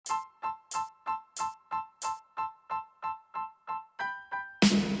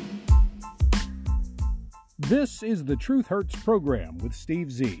This is the Truth Hurts program with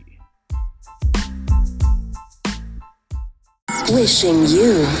Steve Z. Wishing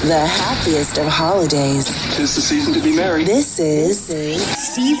you the happiest of holidays. 'Tis the season to be merry. This is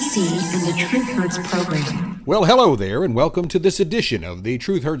Steve Z and the Truth Hurts program. Well, hello there, and welcome to this edition of the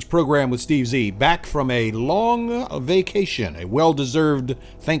Truth Hurts program with Steve Z. Back from a long vacation, a well-deserved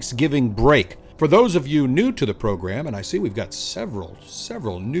Thanksgiving break. For those of you new to the program, and I see we've got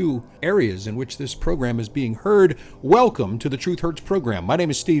several new areas in which this program is being heard, welcome to the Truth Hurts program. My name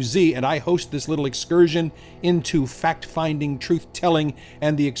is Steve Z, and I host this little excursion into fact-finding, truth-telling,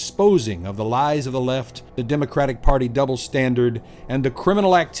 and the exposing of the lies of the left, the Democratic Party double standard, and the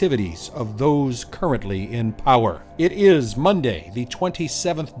criminal activities of those currently in power. It is Monday, the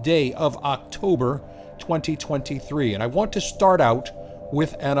 27th day of October, 2023, and I want to start out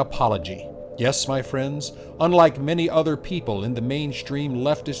with an apology. Yes, my friends, unlike many other people in the mainstream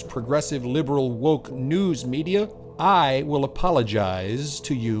leftist, progressive, liberal, woke news media, I will apologize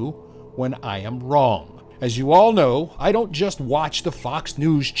to you when I am wrong. As you all know, I don't just watch the Fox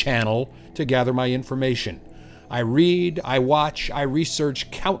News channel to gather my information. I read, I watch, I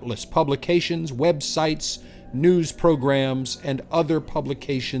research countless publications, websites, news programs, and other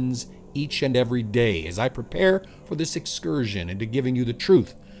publications each and every day as I prepare for this excursion into giving you the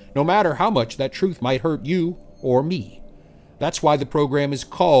truth, no matter how much that truth might hurt you or me. That's why the program is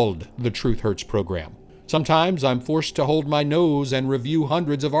called the Truth Hurts program. Sometimes I'm forced to hold my nose and review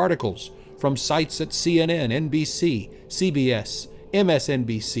hundreds of articles from sites at CNN, NBC, CBS,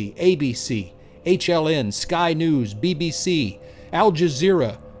 MSNBC, ABC, HLN, Sky News, BBC, Al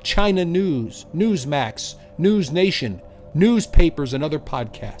Jazeera, China News, Newsmax, News Nation, newspapers, and other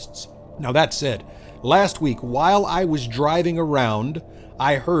podcasts. Now that said, last week while I was driving around,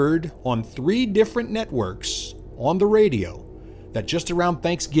 I heard on 3 different networks on the radio that just around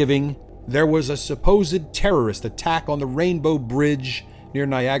Thanksgiving, there was a supposed terrorist attack on the Rainbow Bridge near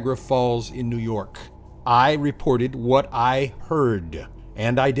Niagara Falls in New York. I reported what I heard,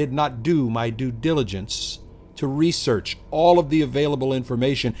 and I did not do my due diligence to research all of the available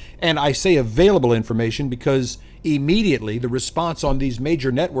information. And I say available information because immediately the response on these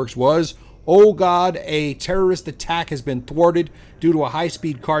major networks was, "Oh God, a terrorist attack has been thwarted due to a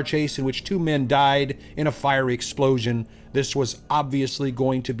high-speed car chase in which 2 men died in a fiery explosion. This was obviously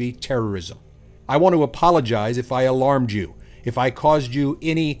going to be terrorism." I want to apologize if I alarmed you, if I caused you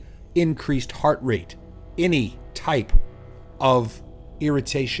any increased heart rate, any type of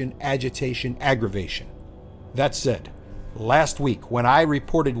irritation, agitation, aggravation. That said, last week when I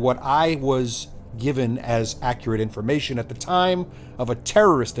reported what I was given as accurate information at the time of a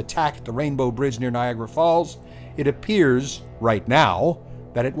terrorist attack at the Rainbow Bridge near Niagara Falls, it appears right now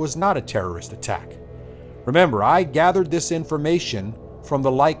that it was not a terrorist attack. Remember, I gathered this information from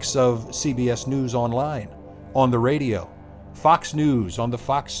the likes of CBS News Online, on the radio, Fox News on the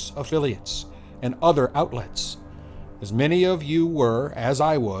Fox affiliates, and other outlets. As many of you were, as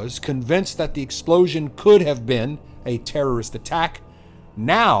I was, convinced that the explosion could have been a terrorist attack,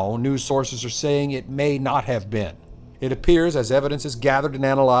 now news sources are saying it may not have been. It appears, as evidence is gathered and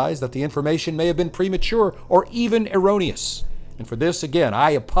analyzed, that the information may have been premature or even erroneous. And for this, again,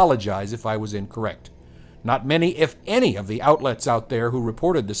 I apologize if I was incorrect. Not many, if any, of the outlets out there who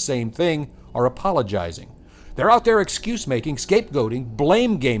reported the same thing are apologizing. They're out there excuse-making, scapegoating,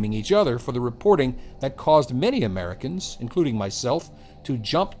 blame-gaming each other for the reporting that caused many Americans, including myself, to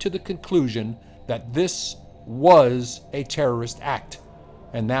jump to the conclusion that this was a terrorist act.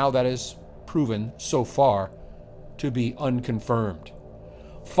 And now that is proven so far to be unconfirmed.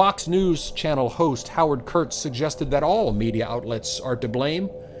 Fox News Channel host Howard Kurtz suggested that all media outlets are to blame,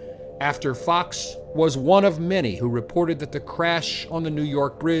 after Fox was one of many who reported that the crash on the New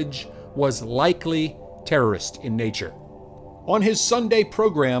York Bridge was likely terrorist in nature. On his Sunday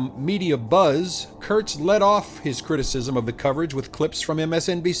program, Media Buzz, Kurtz led off his criticism of the coverage with clips from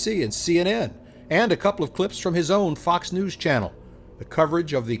MSNBC and CNN, and a couple of clips from his own Fox News channel. The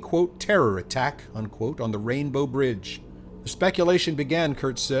coverage of the, quote, terror attack, unquote, on the Rainbow Bridge. The speculation began,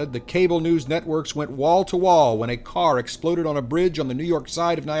 Kurtz said. The cable news networks went wall to wall when a car exploded on a bridge on the New York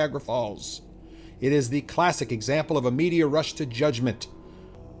side of Niagara Falls. It is the classic example of a media rush to judgment.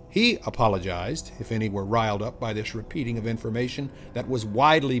 He apologized, if any were riled up by this repeating of information that was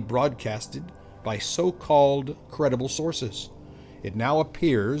widely broadcasted by so-called credible sources. It now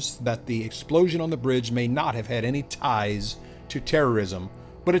appears that the explosion on the bridge may not have had any ties to terrorism,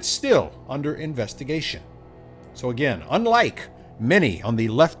 but it's still under investigation. So again, unlike many on the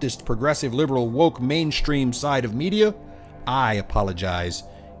leftist, progressive, liberal, woke, mainstream side of media, I apologize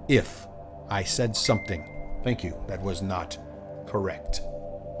if I said something, thank you, that was not correct.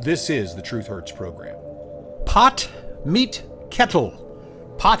 This is the Truth Hurts program. Pot, meet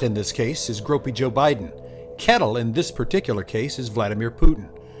kettle. Pot in this case is gropey Joe Biden. Kettle in this particular case is Vladimir Putin.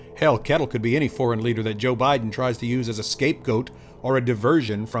 Hell, kettle could be any foreign leader that Joe Biden tries to use as a scapegoat or a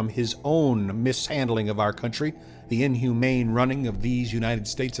diversion from his own mishandling of our country, the inhumane running of these United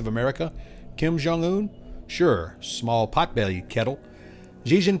States of America. Kim Jong-un? Sure, small pot-bellied kettle.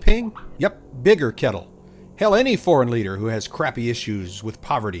 Xi Jinping? Yep, bigger kettle. Hell, any foreign leader who has crappy issues with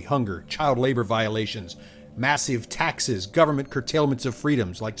poverty, hunger, child labor violations, massive taxes, government curtailments of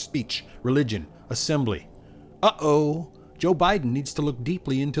freedoms like speech, religion, assembly. Uh-oh, Joe Biden needs to look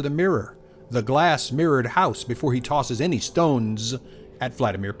deeply into the mirror, the glass-mirrored house, before he tosses any stones at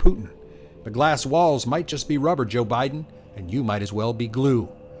Vladimir Putin. The glass walls might just be rubber, Joe Biden, and you might as well be glue.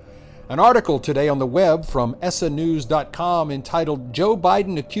 An article today on the web from ESSAnews.com entitled "Joe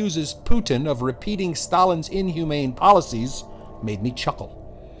Biden Accuses Putin of Repeating Stalin's Inhumane Policies" made me chuckle.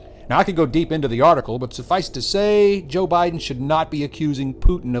 Now, I could go deep into the article, but suffice to say, Joe Biden should not be accusing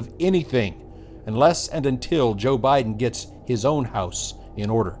Putin of anything unless and until Joe Biden gets his own house in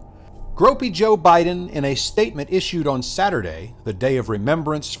order. Gropey Joe Biden, in a statement issued on Saturday, the day of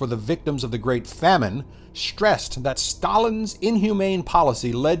remembrance for the victims of the Great Famine, stressed that Stalin's inhumane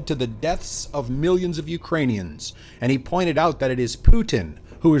policy led to the deaths of millions of Ukrainians, and he pointed out that it is Putin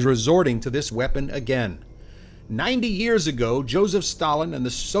who is resorting to this weapon again. 90 years ago, Joseph Stalin and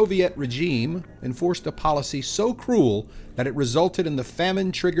the Soviet regime enforced a policy so cruel that it resulted in the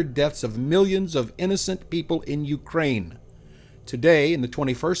famine-triggered deaths of millions of innocent people in Ukraine. Today, in the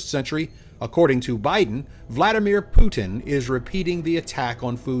 21st century, according to Biden, Vladimir Putin is repeating the attack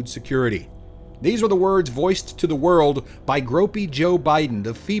on food security. These were the words voiced to the world by gropey Joe Biden,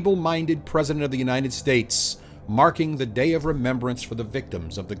 the feeble-minded President of the United States, marking the day of remembrance for the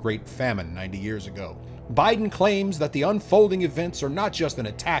victims of the Great Famine 90 years ago. Biden claims that the unfolding events are not just an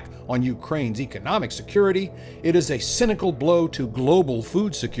attack on Ukraine's economic security, it is a cynical blow to global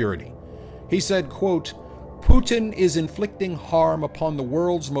food security. He said, quote, "Putin is inflicting harm upon the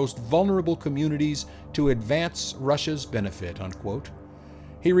world's most vulnerable communities to advance Russia's benefit," unquote.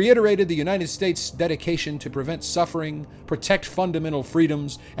 He reiterated the United States' dedication to prevent suffering, protect fundamental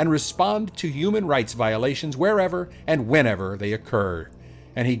freedoms, and respond to human rights violations wherever and whenever they occur.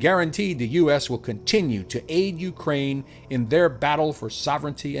 And he guaranteed the U.S. will continue to aid Ukraine in their battle for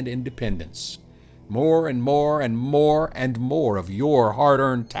sovereignty and independence. More and more and more and more of your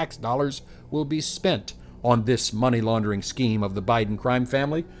hard-earned tax dollars will be spent on this money laundering scheme of the Biden crime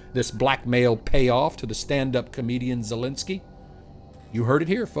family, this blackmail payoff to the stand-up comedian Zelensky. You heard it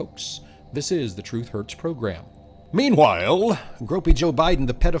here, folks. This is the Truth Hurts program. Meanwhile, gropey Joe Biden,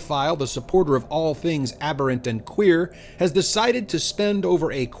 the pedophile, the supporter of all things aberrant and queer, has decided to spend over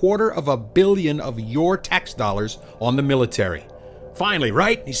 $250 million of your tax dollars on the military. Finally,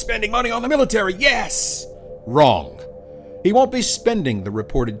 right? He's spending money on the military. Yes! Wrong. He won't be spending the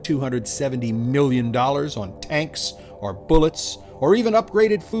reported $270 million on tanks or bullets or even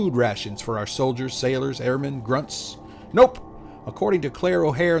upgraded food rations for our soldiers, sailors, airmen, grunts. Nope. According to Claire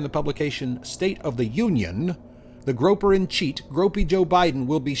O'Hare in the publication State of the Union, the groper and cheat, gropey Joe Biden,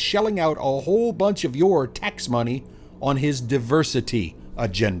 will be shelling out a whole bunch of your tax money on his diversity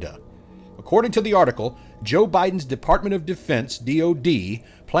agenda. According to the article, Joe Biden's Department of Defense, DoD,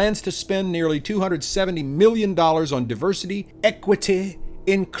 plans to spend nearly $270 million on diversity, equity,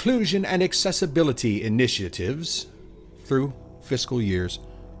 inclusion, and accessibility initiatives through fiscal years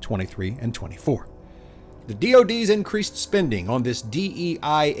 23 and 24. The DoD's increased spending on this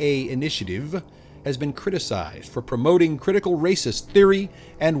DEIA initiative has been criticized for promoting critical racist theory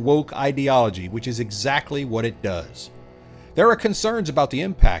and woke ideology, which is exactly what it does. There are concerns about the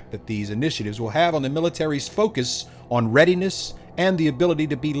impact that these initiatives will have on the military's focus on readiness and the ability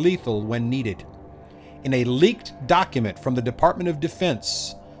to be lethal when needed. In a leaked document from the Department of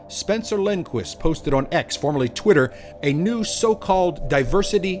Defense, Spencer Lindquist posted on X, formerly Twitter, a new so-called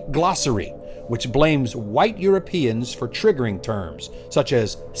diversity glossary, which blames white Europeans for triggering terms such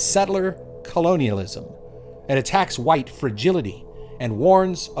as settler colonialism, and attacks white fragility and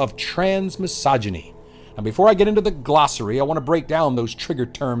warns of trans-misogyny. Now, before I get into the glossary, I want to break down those trigger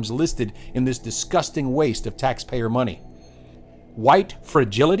terms listed in this disgusting waste of taxpayer money. White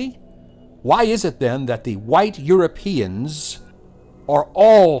fragility? Why is it then that the white Europeans are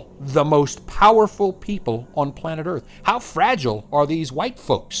all the most powerful people on planet Earth? How fragile are these white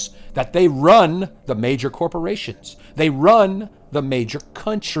folks that they run the major corporations? They run the major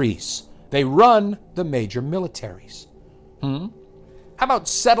countries. They run the major militaries. How about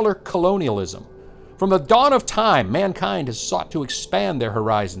settler colonialism? From the dawn of time, mankind has sought to expand their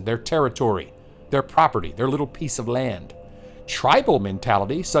horizon, their territory, their property, their little piece of land. Tribal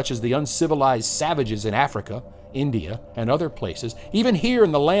mentality, such as the uncivilized savages in Africa, India, and other places, even here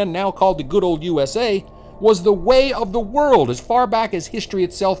in the land now called the good old USA, was the way of the world as far back as history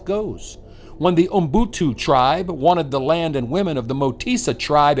itself goes. When the Umbutu tribe wanted the land and women of the Motisa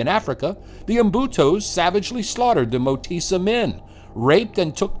tribe in Africa, the Umbutos savagely slaughtered the Motisa men, raped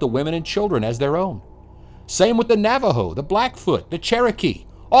and took the women and children as their own. Same with the Navajo, the Blackfoot, the Cherokee,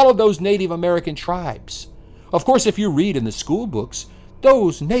 all of those Native American tribes. Of course, if you read in the school books,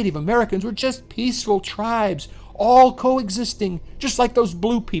 those Native Americans were just peaceful tribes, all coexisting, just like those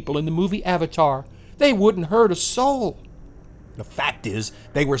blue people in the movie Avatar. They wouldn't hurt a soul. The fact is,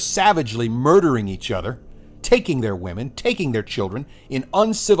 they were savagely murdering each other, taking their women, taking their children, in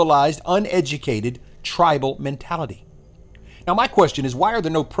uncivilized, uneducated, tribal mentality. Now, my question is, why are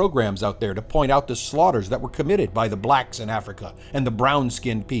there no programs out there to point out the slaughters that were committed by the blacks in Africa and the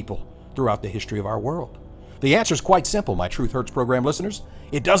brown-skinned people throughout the history of our world? The answer is quite simple, my Truth Hurts program listeners.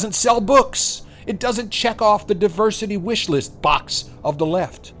 It doesn't sell books. It doesn't check off the diversity wish list box of the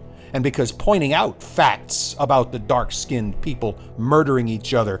left. And because pointing out facts about the dark-skinned people murdering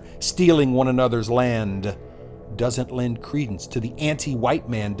each other, stealing one another's land, doesn't lend credence to the anti-white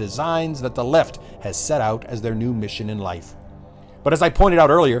man designs that the left has set out as their new mission in life. But as I pointed out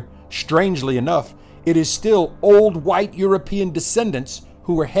earlier, strangely enough, it is still old white European descendants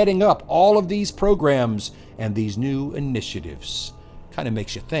who are heading up all of these programs and these new initiatives. Kind of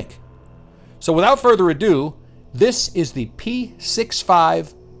makes you think. So without further ado, this is the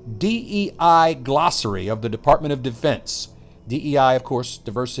P65 DEI glossary of the Department of Defense. DEI, of course,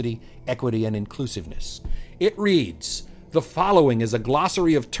 diversity, equity, and inclusiveness. It reads, the following is a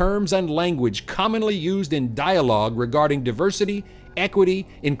glossary of terms and language commonly used in dialogue regarding diversity, equity,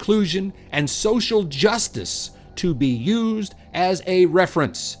 inclusion, and social justice to be used as a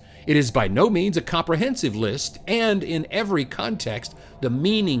reference. It is by no means a comprehensive list, and in every context, the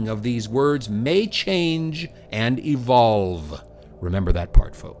meaning of these words may change and evolve. Remember that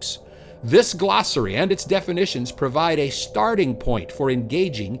part, folks. This glossary and its definitions provide a starting point for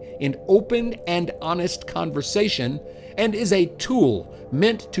engaging in open and honest conversation and is a tool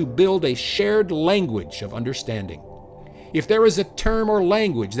meant to build a shared language of understanding. If there is a term or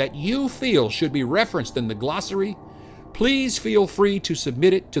language that you feel should be referenced in the glossary, please feel free to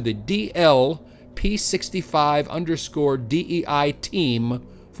submit it to the DL P65_DEI team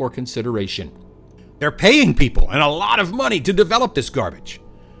for consideration. They're paying people and a lot of money to develop this garbage.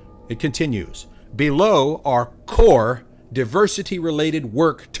 It continues. Below are core diversity-related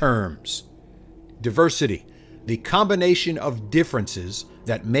work terms. Diversity, the combination of differences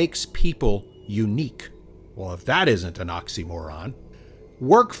that makes people unique. Well, if that isn't an oxymoron.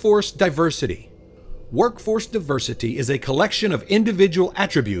 Workforce diversity. Workforce diversity is a collection of individual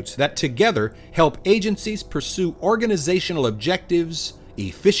attributes that together help agencies pursue organizational objectives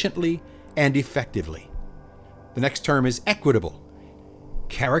efficiently and effectively. The next term is equitable.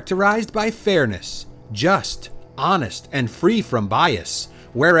 Characterized by fairness, just, honest, and free from bias.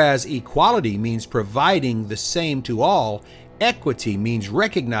 Whereas equality means providing the same to all, equity means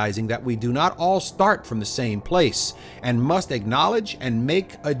recognizing that we do not all start from the same place and must acknowledge and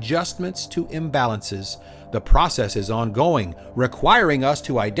make adjustments to imbalances. The process is ongoing, requiring us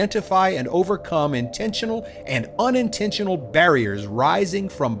to identify and overcome intentional and unintentional barriers rising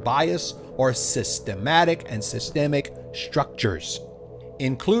from bias or systematic and systemic structures.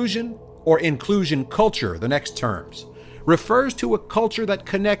 Inclusion or inclusion culture, the next terms, refers to a culture that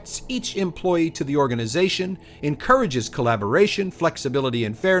connects each employee to the organization, encourages collaboration, flexibility,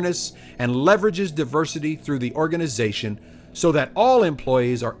 and fairness, and leverages diversity through the organization so that all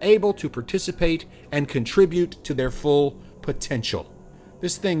employees are able to participate and contribute to their full potential.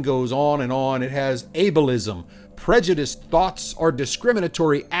 This thing goes on and on. It has ableism, prejudiced thoughts, or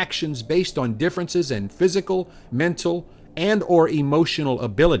discriminatory actions based on differences in physical, mental, and or emotional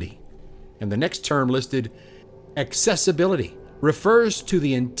ability. And the next term listed, accessibility, refers to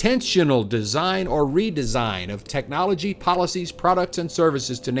the intentional design or redesign of technology, policies, products, and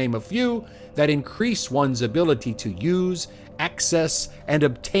services, to name a few, that increase one's ability to use, access, and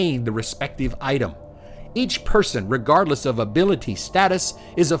obtain the respective item. Each person, regardless of ability status,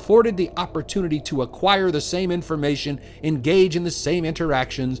 is afforded the opportunity to acquire the same information, engage in the same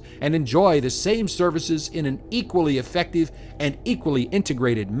interactions, and enjoy the same services in an equally effective and equally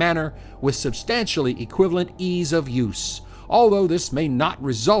integrated manner with substantially equivalent ease of use. Although this may not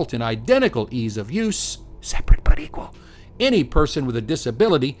result in identical ease of use, separate but equal, any person with a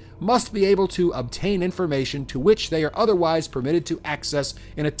disability must be able to obtain information to which they are otherwise permitted to access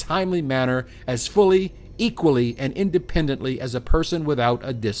in a timely manner as fully, equally, and independently as a person without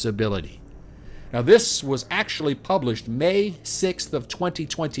a disability. Now, this was actually published May 6th of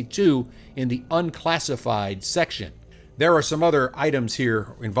 2022 in the unclassified section. There are some other items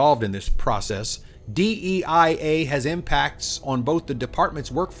here involved in this process. DEIA has impacts on both the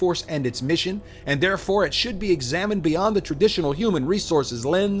department's workforce and its mission, and therefore it should be examined beyond the traditional human resources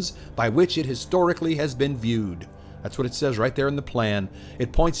lens by which it historically has been viewed. That's what it says right there in the plan.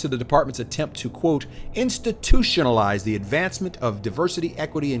 It points to the department's attempt to, quote, institutionalize the advancement of diversity,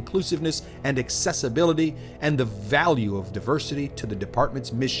 equity, inclusiveness, and accessibility, and the value of diversity to the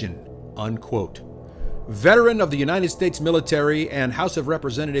department's mission, unquote. Veteran of the United States military and House of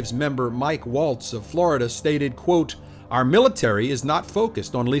Representatives member Mike Waltz of Florida stated, quote, our military is not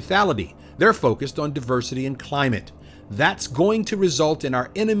focused on lethality. They're focused on diversity and climate. That's going to result in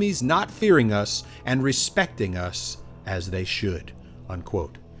our enemies not fearing us and respecting us as they should,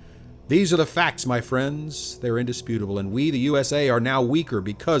 unquote. These are the facts, my friends. They're indisputable, and we, the USA, are now weaker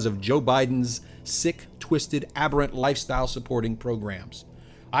because of Joe Biden's sick, twisted, aberrant lifestyle supporting programs.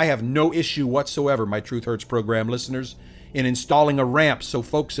 I have no issue whatsoever, my Truth Hurts program listeners, in installing a ramp so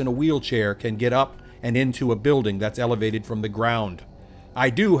folks in a wheelchair can get up and into a building that's elevated from the ground. I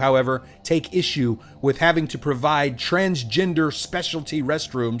do, however, take issue with having to provide transgender specialty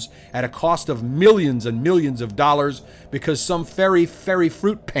restrooms at a cost of millions and millions of dollars because some fairy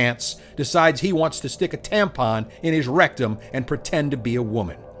fruit pants decides he wants to stick a tampon in his rectum and pretend to be a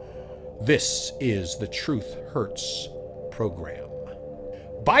woman. This is the Truth Hurts program.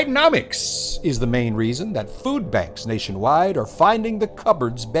 Bidenomics is the main reason that food banks nationwide are finding the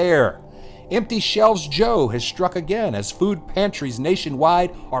cupboards bare. Empty Shelves Joe has struck again as food pantries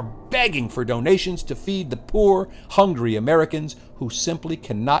nationwide are begging for donations to feed the poor, hungry Americans who simply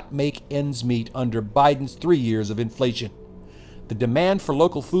cannot make ends meet under Biden's 3 years of inflation. The demand for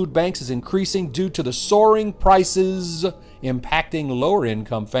local food banks is increasing due to the soaring prices impacting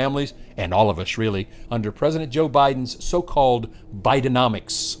lower-income families, and all of us really, under President Joe Biden's so-called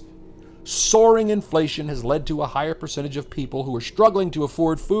Bidenomics. Soaring inflation has led to a higher percentage of people who are struggling to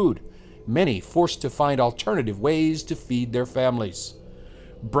afford food, many forced to find alternative ways to feed their families.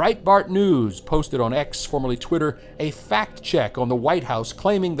 Breitbart News posted on X, formerly Twitter, a fact check on the White House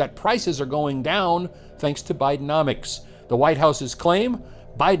claiming that prices are going down thanks to Bidenomics. The White House's claim,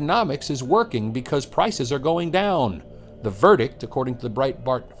 Bidenomics is working because prices are going down. The verdict, according to the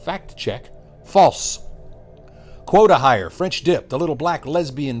Breitbart fact check, false. Quota hire, French Dip, the little black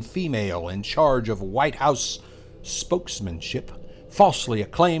lesbian female in charge of White House spokesmanship, falsely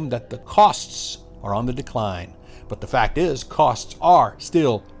acclaimed that the costs are on the decline. But the fact is, costs are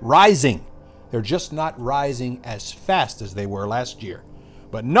still rising. They're just not rising as fast as they were last year.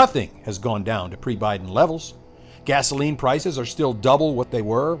 But nothing has gone down to pre-Biden levels. Gasoline prices are still double what they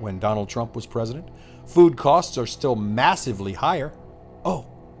were when Donald Trump was president. Food costs are still massively higher. Oh,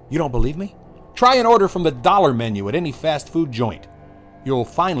 you don't believe me? Try an order from the dollar menu at any fast food joint. You'll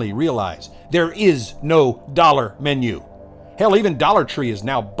finally realize there is no dollar menu. Hell, even Dollar Tree is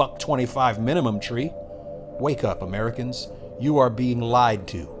now $1.25 minimum tree. Wake up, Americans. You are being lied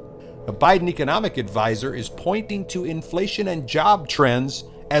to. A Biden economic advisor is pointing to inflation and job trends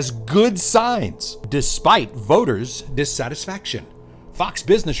as good signs, despite voters' dissatisfaction. Fox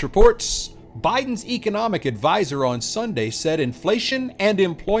Business reports, Biden's economic advisor on Sunday said inflation and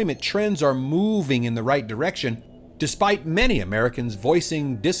employment trends are moving in the right direction, despite many Americans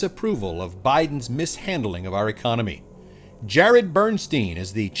voicing disapproval of Biden's mishandling of our economy. Jared Bernstein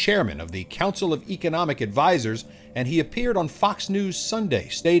is the chairman of the Council of Economic Advisors, and he appeared on Fox News Sunday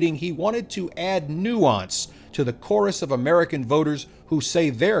stating he wanted to add nuance to the chorus of American voters who say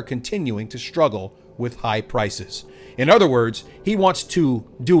they're continuing to struggle with high prices. In other words, he wants to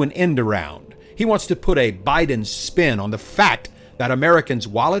do an end around. He wants to put a Biden spin on the fact that Americans'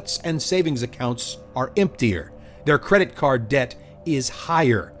 wallets and savings accounts are emptier, their credit card debt is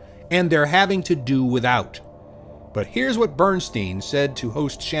higher, and they're having to do without. But here's what Bernstein said to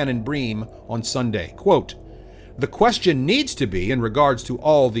host Shannon Bream on Sunday, quote, the question needs to be, in regards to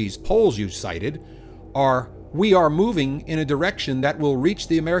all these polls you cited, we are moving in a direction that will reach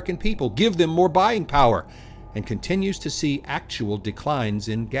the American people, give them more buying power, and continues to see actual declines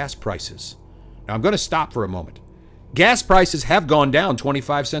in gas prices. Now I'm going to stop for a moment. Gas prices have gone down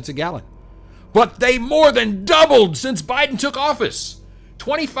 25 cents a gallon, but they more than doubled since Biden took office.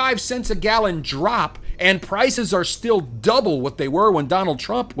 25 cents a gallon drop and prices are still double what they were when Donald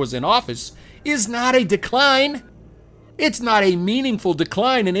Trump was in office is not a decline. It's not a meaningful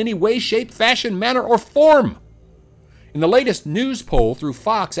decline in any way, shape, fashion, manner, or form. In the latest news poll through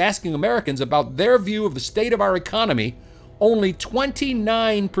Fox asking Americans about their view of the state of our economy, only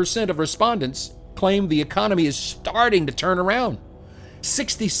 29% of respondents claim the economy is starting to turn around.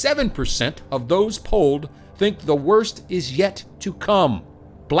 67% of those polled think the worst is yet to come.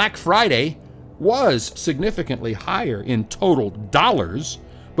 Black Friday was significantly higher in total dollars,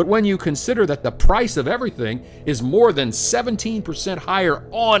 but when you consider that the price of everything is more than 17% higher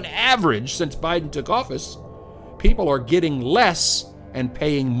on average since Biden took office, people are getting less and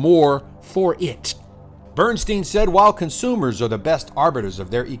paying more for it. Bernstein said while consumers are the best arbiters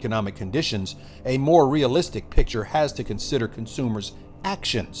of their economic conditions, a more realistic picture has to consider consumers'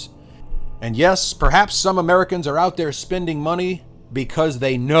 actions. And yes, perhaps some Americans are out there spending money because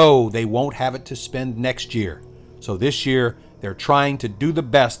they know they won't have it to spend next year. So this year, they're trying to do the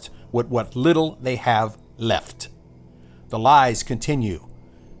best with what little they have left. The lies continue.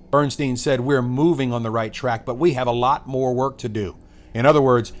 Bernstein said we're moving on the right track, but we have a lot more work to do. In other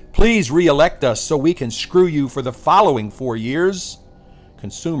words, please re-elect us so we can screw you for the following 4 years.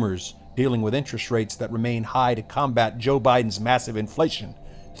 Consumers dealing with interest rates that remain high to combat Joe Biden's massive inflation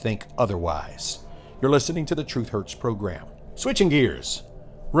think otherwise. You're listening to the Truth Hurts program. Switching gears.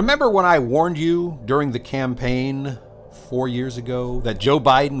 Remember when I warned you during the campaign 4 years ago that Joe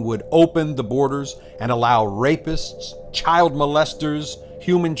Biden would open the borders and allow rapists, child molesters,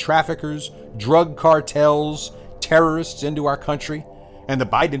 human traffickers, drug cartels, terrorists into our country? And the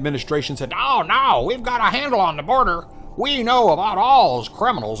Biden administration said, no, we've got a handle on the border. We know about all those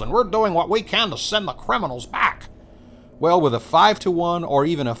criminals, and we're doing what we can to send the criminals back. Well, with a 5-to-1 or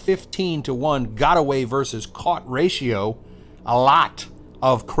even a 15-to-1 got away versus caught ratio, a lot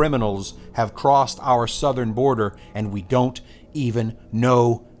of criminals have crossed our southern border, and we don't even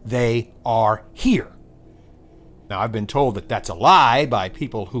know they are here. Now, I've been told that that's a lie by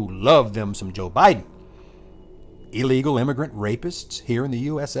people who love them some Joe Biden. Illegal immigrant rapists here in the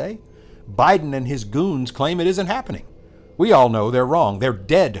USA? Biden and his goons claim it isn't happening. We all know they're wrong. They're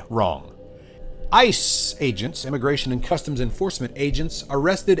dead wrong. ICE agents, Immigration and Customs Enforcement agents,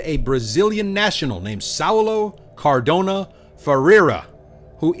 arrested a Brazilian national named Saulo Cardona Ferreira,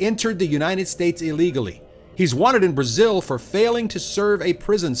 who entered the United States illegally. He's wanted in Brazil for failing to serve a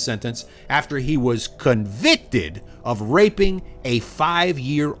prison sentence after he was convicted of raping a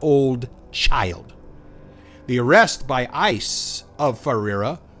 5-year-old child. The arrest by ICE of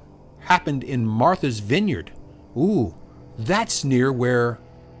Ferreira happened in Martha's Vineyard. Ooh, that's near where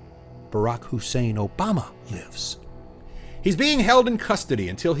Barack Hussein Obama lives. He's being held in custody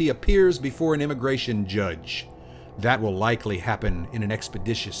until he appears before an immigration judge. That will likely happen in an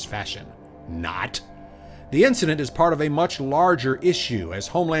expeditious fashion. Not. The incident is part of a much larger issue, as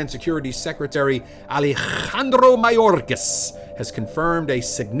Homeland Security Secretary Alejandro Mayorkas has confirmed a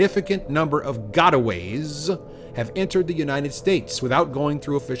significant number of gotaways have entered the United States without going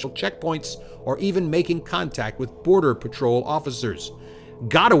through official checkpoints or even making contact with Border Patrol officers.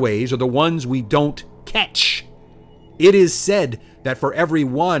 Gotaways are the ones we don't catch. It is said that for every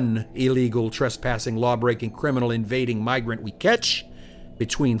one illegal, trespassing, law-breaking, criminal, invading migrant we catch,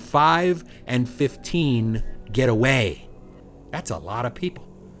 between 5 and 15 get away. That's a lot of people.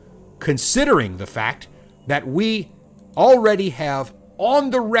 Considering the fact that we already have on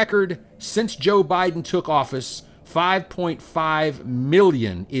the record since Joe Biden took office 5.5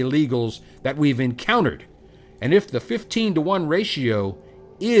 million illegals that we've encountered. And if the 15-to-1 ratio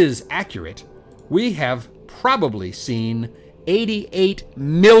is accurate, we have probably seen 88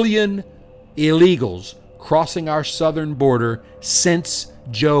 million illegals crossing our southern border since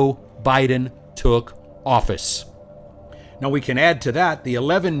Joe Biden took office. Now we can add to that the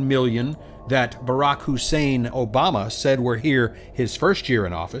 11 million that Barack Hussein Obama said were here his first year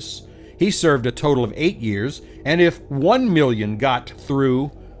in office. He served a total of 8 years, and if 1 million got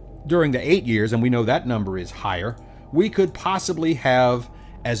through during the 8 years, and we know that number is higher, we could possibly have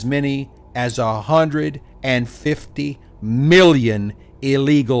as many as 150 million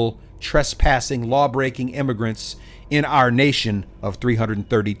illegal, trespassing, law-breaking immigrants in our nation of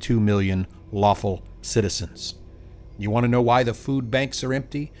 332 million lawful citizens. You want to know why the food banks are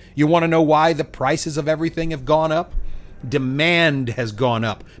empty? You want to know why the prices of everything have gone up? Demand has gone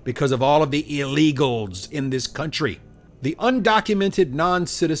up because of all of the illegals in this country. The undocumented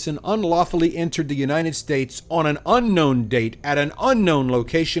non-citizen unlawfully entered the United States on an unknown date at an unknown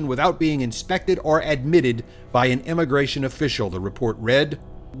location without being inspected or admitted by an immigration official, the report read.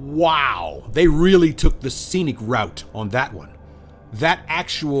 Wow, they really took the scenic route on that one. That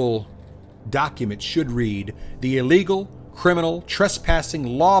actual document should read, the illegal, criminal, trespassing,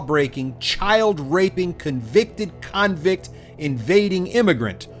 law-breaking, child-raping, convicted convict, invading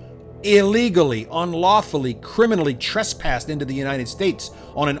immigrant illegally, unlawfully, criminally trespassed into the United States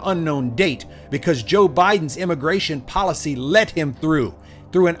on an unknown date because Joe Biden's immigration policy let him through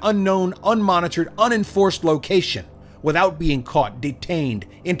an unknown, unmonitored, unenforced location without being caught, detained,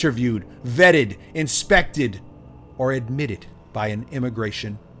 interviewed, vetted, inspected, or admitted by an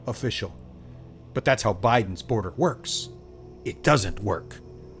immigration official. But that's how Biden's border works. It doesn't work.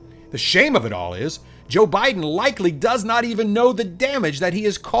 The shame of it all is Joe Biden likely does not even know the damage that he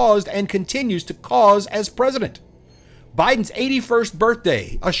has caused and continues to cause as president. Biden's 81st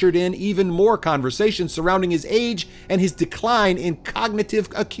birthday ushered in even more conversation surrounding his age and his decline in cognitive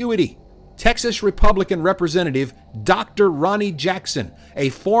acuity. Texas Republican Representative Dr. Ronnie Jackson, a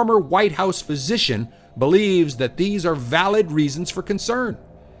former White House physician, believes that these are valid reasons for concern.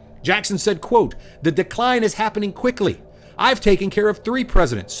 Jackson said, quote, "The decline is happening quickly. I've taken care of 3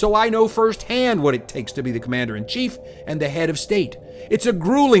 presidents, so I know firsthand what it takes to be the commander-in-chief and the head of state. It's a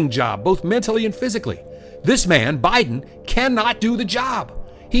grueling job, both mentally and physically. This man, Biden, cannot do the job.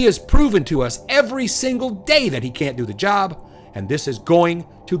 He has proven to us every single day that he can't do the job, and this is going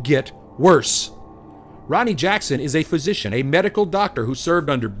to get worse." Ronnie Jackson is a physician, a medical doctor who served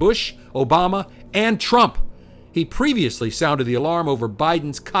under Bush, Obama, and Trump. He previously sounded the alarm over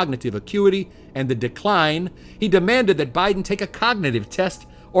Biden's cognitive acuity and the decline. He demanded that Biden take a cognitive test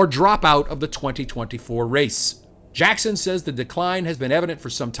or drop out of the 2024 race. Jackson says the decline has been evident for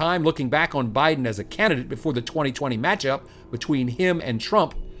some time, looking back on Biden as a candidate before the 2020 matchup between him and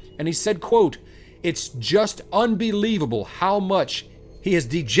Trump. And he said, quote, "It's just unbelievable how much he has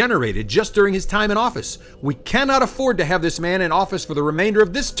degenerated just during his time in office. We cannot afford to have this man in office for the remainder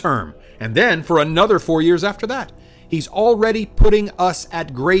of this term, and then for another 4 years after that. He's already putting us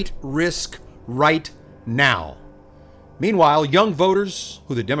at great risk right now." Meanwhile, young voters,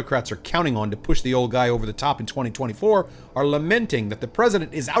 who the Democrats are counting on to push the old guy over the top in 2024, are lamenting that the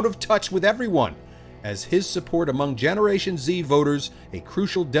president is out of touch with everyone, as his support among Generation Z voters, a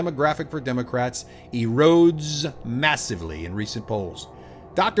crucial demographic for Democrats, erodes massively in recent polls.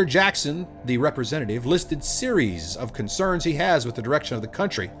 Dr. Jackson, the representative, listed series of concerns he has with the direction of the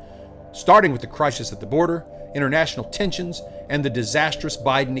country, starting with the crisis at the border, international tensions, and the disastrous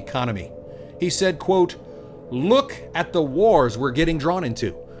Biden economy. He said, quote, "Look at the wars we're getting drawn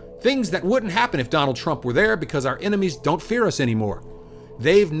into. Things that wouldn't happen if Donald Trump were there because our enemies don't fear us anymore.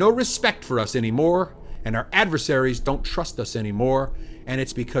 They've no respect for us anymore, and our adversaries don't trust us anymore, and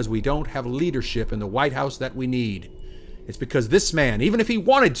it's because we don't have leadership in the White House that we need. It's because this man, even if he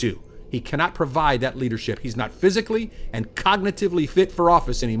wanted to, he cannot provide that leadership. He's not physically and cognitively fit for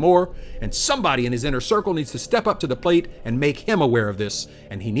office anymore, and somebody in his inner circle needs to step up to the plate and make him aware of this,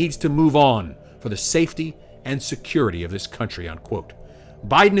 and he needs to move on for the safety and security of this country," unquote.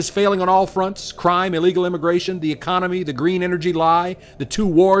 Biden is failing on all fronts: crime, illegal immigration, the economy, the green energy lie, the 2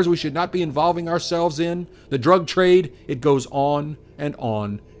 wars we should not be involving ourselves in, the drug trade. It goes on and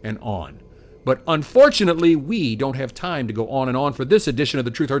on and on. But unfortunately, we don't have time to go on and on for this edition of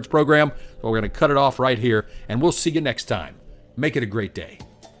the Truth Hurts program, so we're going to cut it off right here, and we'll see you next time. Make it a great day.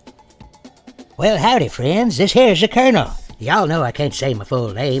 Well, howdy, friends. This here's the Colonel. Y'all know I can't say my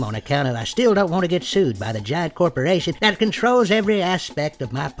full name on account of I still don't want to get sued by the giant corporation that controls every aspect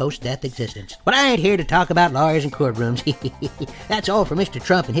of my post-death existence. But I ain't here to talk about lawyers and courtrooms. That's all for Mr.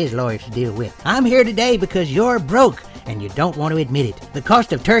 Trump and his lawyers to deal with. I'm here today because you're broke and you don't want to admit it. The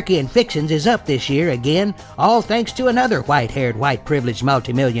cost of turkey and fixins is up this year again, all thanks to another white-haired, white-privileged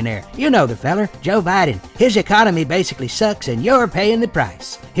multimillionaire. You know the feller, Joe Biden. His economy basically sucks and you're paying the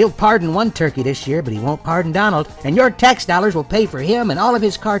price. He'll pardon one turkey this year, but he won't pardon Donald, and your tax dollars will pay for him and all of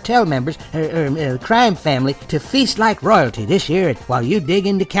his cartel members, crime family, to feast like royalty this year while you dig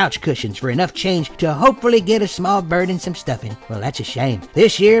into couch cushions for enough change to hopefully get a small bird and some stuffing. Well, that's a shame.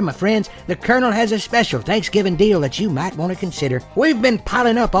 This year, my friends, the Colonel has a special Thanksgiving deal that you might want to consider. We've been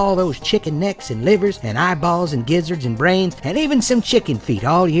piling up all those chicken necks and livers and eyeballs and gizzards and brains and even some chicken feet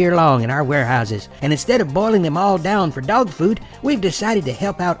all year long in our warehouses. And instead of boiling them all down for dog food, we've decided to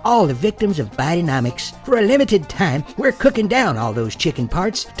help out all the victims of Bidenomics. For a limited time, we're cooking down all those chicken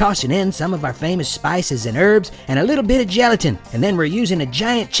parts, tossing in some of our famous spices and herbs and a little bit of gelatin, and then we're using a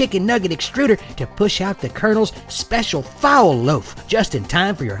giant chicken nugget extruder to push out the Colonel's special fowl loaf just in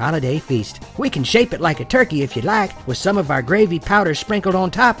time for your holiday feast. We can shape it like a turkey if you like, with some of our gravy powder sprinkled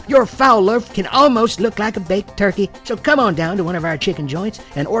on top. Your fowl loaf can almost look like a baked turkey. So come on down to one of our chicken joints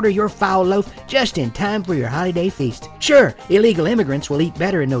and order your fowl loaf just in time for your holiday feast. Sure, illegal immigrants will eat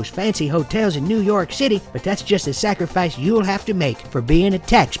better in those fancy hotels in New York City, but that's just a sacrifice you'll have to make for being a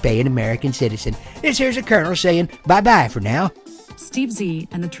tax-paying American citizen. This here's a Colonel saying bye-bye for now. Steve Z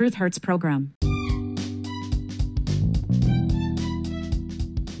and the Truth Hurts program.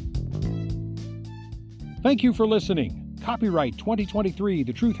 Thank you for listening. Copyright 2023,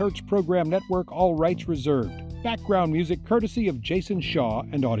 the Truth Hurts Program Network, all rights reserved. Background music courtesy of Jason Shaw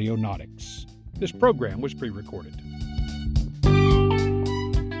and Audionautics. This program was pre-recorded.